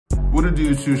What it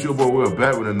do, YouTube show, boy? We're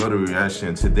back with another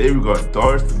reaction. Today we got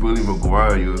Darth,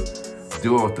 Maguire,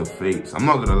 Duel with the Fates. I'm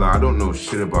not gonna lie, I don't know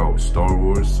shit about Star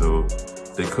Wars, so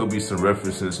there could be some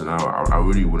references, and I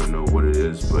really want to know what it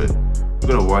is. But we're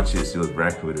gonna watch it, see what's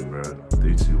back with it, bro.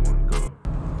 3, 2, 1, go.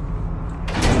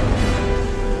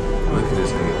 Look at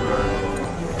this nigga, bro.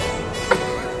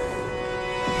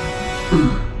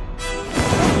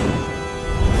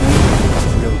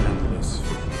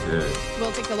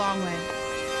 We'll take the long way.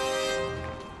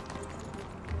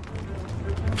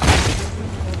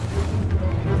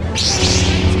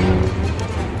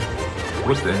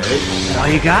 What the heck? All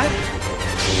you got?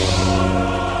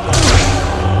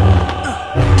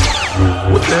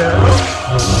 What the hell?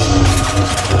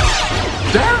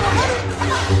 Damn!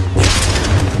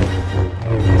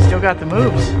 Still got the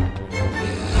moves.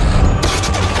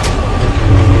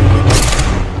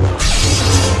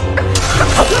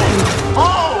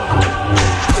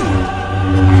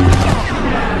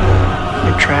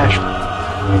 You're trash.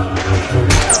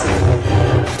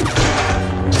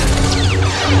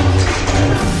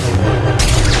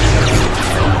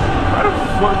 How the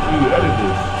fuck do you edit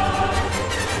this?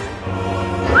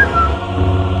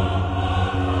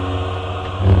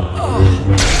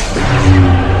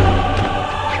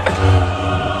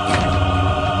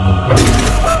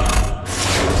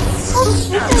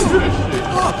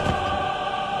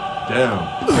 Damn.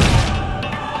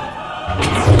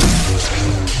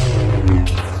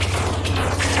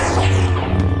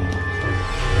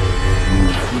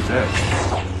 Who's that?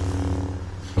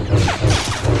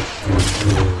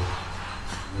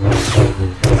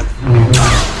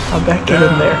 I'll back it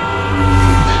in there.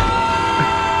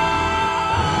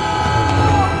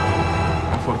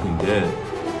 I'm fucking dead.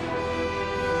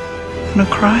 Gonna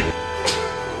cry?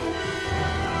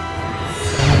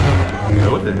 Yeah,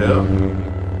 what the hell?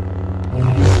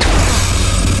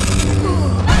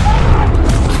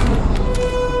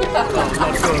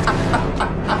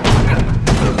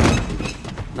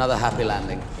 Another happy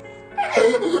landing.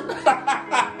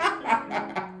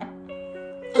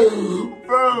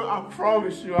 Bro, I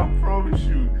promise you.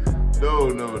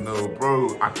 No,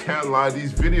 bro. I can't lie.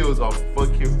 These videos are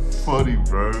fucking funny,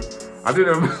 bro. I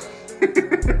didn't.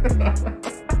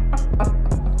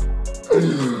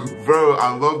 Bro,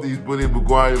 I love these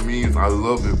Maguire memes. I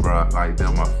love it, bro. Like,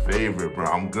 they're my favorite, bro.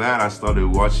 I'm glad I started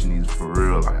watching these for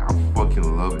real. Like, I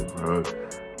fucking love it, bro.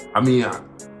 I mean,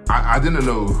 I didn't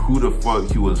know who the fuck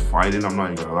he was fighting. I'm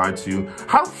not even gonna lie to you.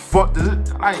 How the fuck does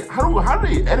it, like, how do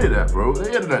they edit that, bro? They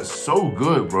edit that so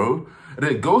good, bro. And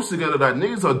then it goes together that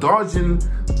niggas are dodging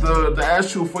the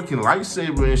actual fucking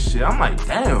lightsaber and shit. I'm like,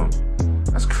 damn,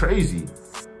 that's crazy.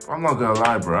 I'm not gonna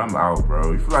lie, bro. I'm out,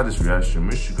 bro. If you like this reaction,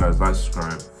 make sure you guys like,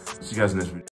 subscribe. See you guys in this video.